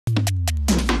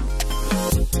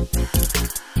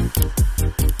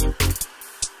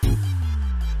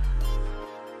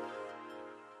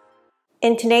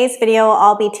In today's video,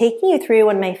 I'll be taking you through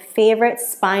one of my favorite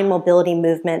spine mobility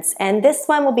movements, and this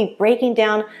one will be breaking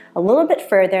down a little bit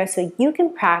further so you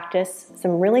can practice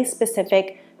some really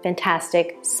specific,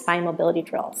 fantastic spine mobility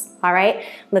drills. All right,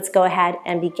 let's go ahead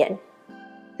and begin.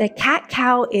 The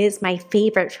cat-cow is my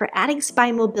favorite for adding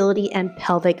spine mobility and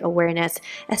pelvic awareness,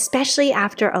 especially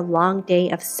after a long day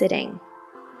of sitting.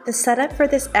 The setup for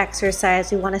this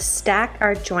exercise, we want to stack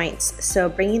our joints, so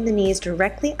bringing the knees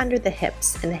directly under the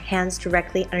hips and the hands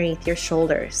directly underneath your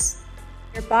shoulders.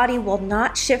 Your body will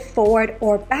not shift forward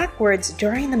or backwards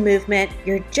during the movement.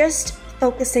 You're just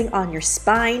focusing on your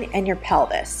spine and your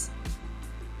pelvis.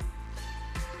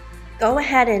 Go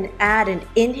ahead and add an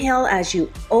inhale as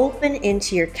you open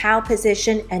into your cow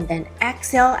position and then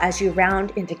exhale as you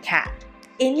round into cat.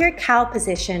 In your cow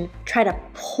position, try to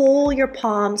pull your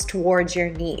palms towards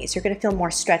your knees. You're going to feel more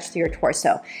stretch through your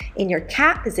torso. In your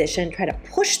cat position, try to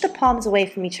push the palms away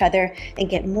from each other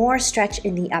and get more stretch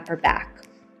in the upper back.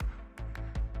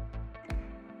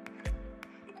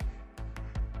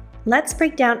 Let's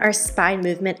break down our spine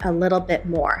movement a little bit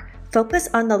more. Focus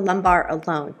on the lumbar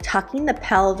alone, tucking the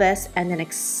pelvis and then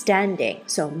extending.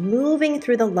 So moving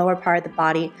through the lower part of the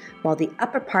body while the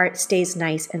upper part stays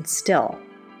nice and still.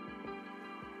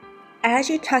 As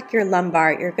you tuck your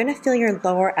lumbar, you're going to feel your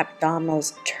lower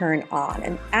abdominals turn on.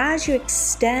 And as you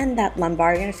extend that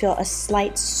lumbar, you're going to feel a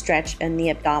slight stretch in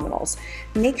the abdominals.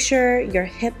 Make sure your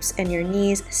hips and your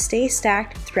knees stay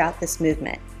stacked throughout this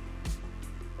movement.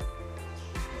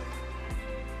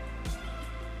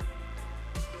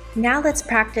 Now let's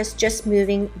practice just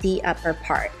moving the upper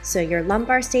part. So your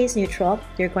lumbar stays neutral.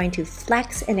 You're going to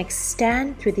flex and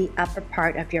extend through the upper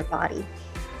part of your body.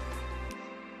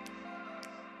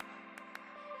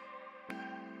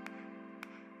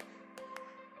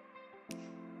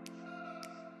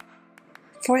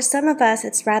 For some of us,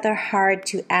 it's rather hard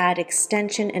to add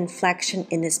extension and flexion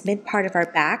in this mid part of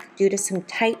our back due to some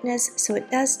tightness, so it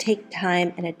does take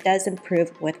time and it does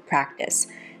improve with practice.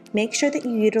 Make sure that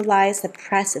you utilize the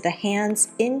press of the hands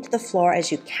into the floor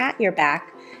as you cat your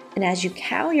back, and as you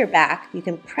cow your back, you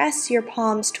can press your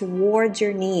palms towards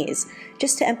your knees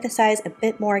just to emphasize a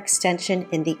bit more extension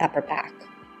in the upper back.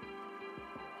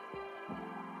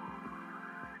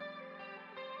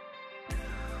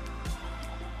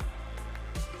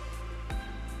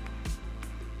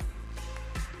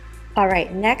 All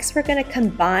right, next we're going to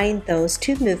combine those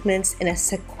two movements in a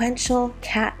sequential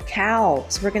cat-cow.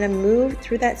 So we're going to move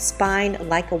through that spine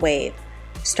like a wave.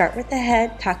 Start with the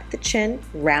head, tuck the chin,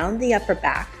 round the upper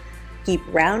back. Keep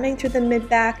rounding through the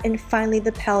mid-back and finally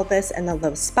the pelvis and the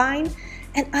low spine,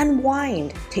 and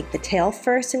unwind. Take the tail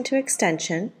first into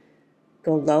extension,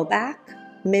 go low back,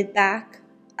 mid-back,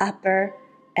 upper,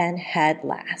 and head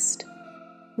last.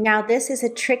 Now this is a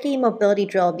tricky mobility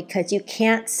drill because you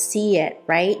can't see it,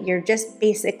 right? You're just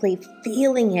basically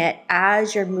feeling it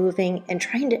as you're moving and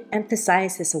trying to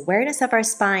emphasize this awareness of our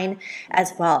spine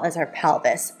as well as our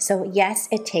pelvis. So yes,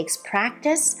 it takes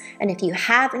practice, and if you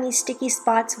have any sticky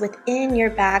spots within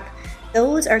your back,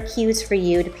 those are cues for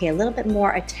you to pay a little bit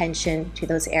more attention to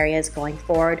those areas going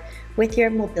forward with your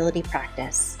mobility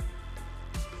practice.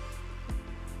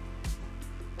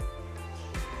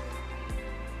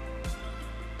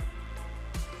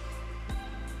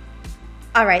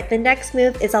 All right, the next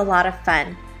move is a lot of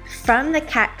fun. From the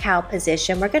cat-cow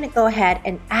position, we're going to go ahead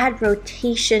and add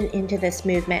rotation into this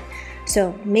movement.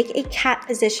 So make a cat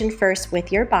position first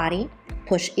with your body,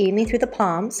 push evenly through the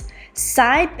palms,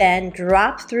 side bend,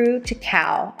 drop through to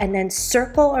cow, and then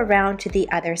circle around to the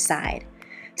other side.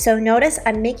 So notice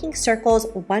I'm making circles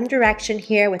one direction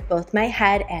here with both my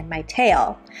head and my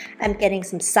tail. I'm getting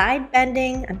some side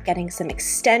bending, I'm getting some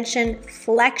extension,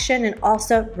 flexion, and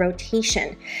also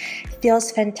rotation. It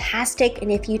feels fantastic,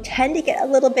 and if you tend to get a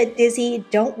little bit dizzy,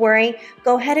 don't worry.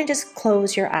 Go ahead and just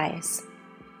close your eyes.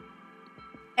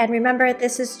 And remember,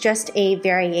 this is just a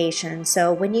variation,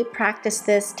 so when you practice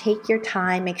this, take your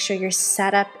time, make sure your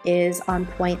setup is on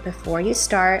point before you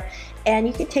start, and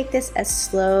you can take this as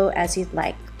slow as you'd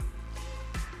like.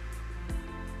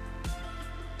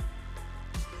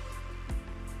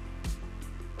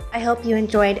 I hope you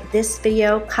enjoyed this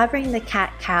video covering the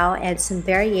cat-cow and some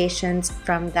variations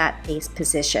from that base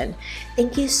position.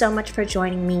 Thank you so much for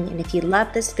joining me, and if you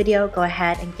love this video, go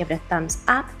ahead and give it a thumbs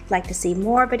up. If you'd like to see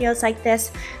more videos like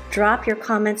this, drop your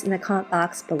comments in the comment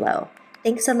box below.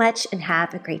 Thanks so much and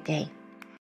have a great day.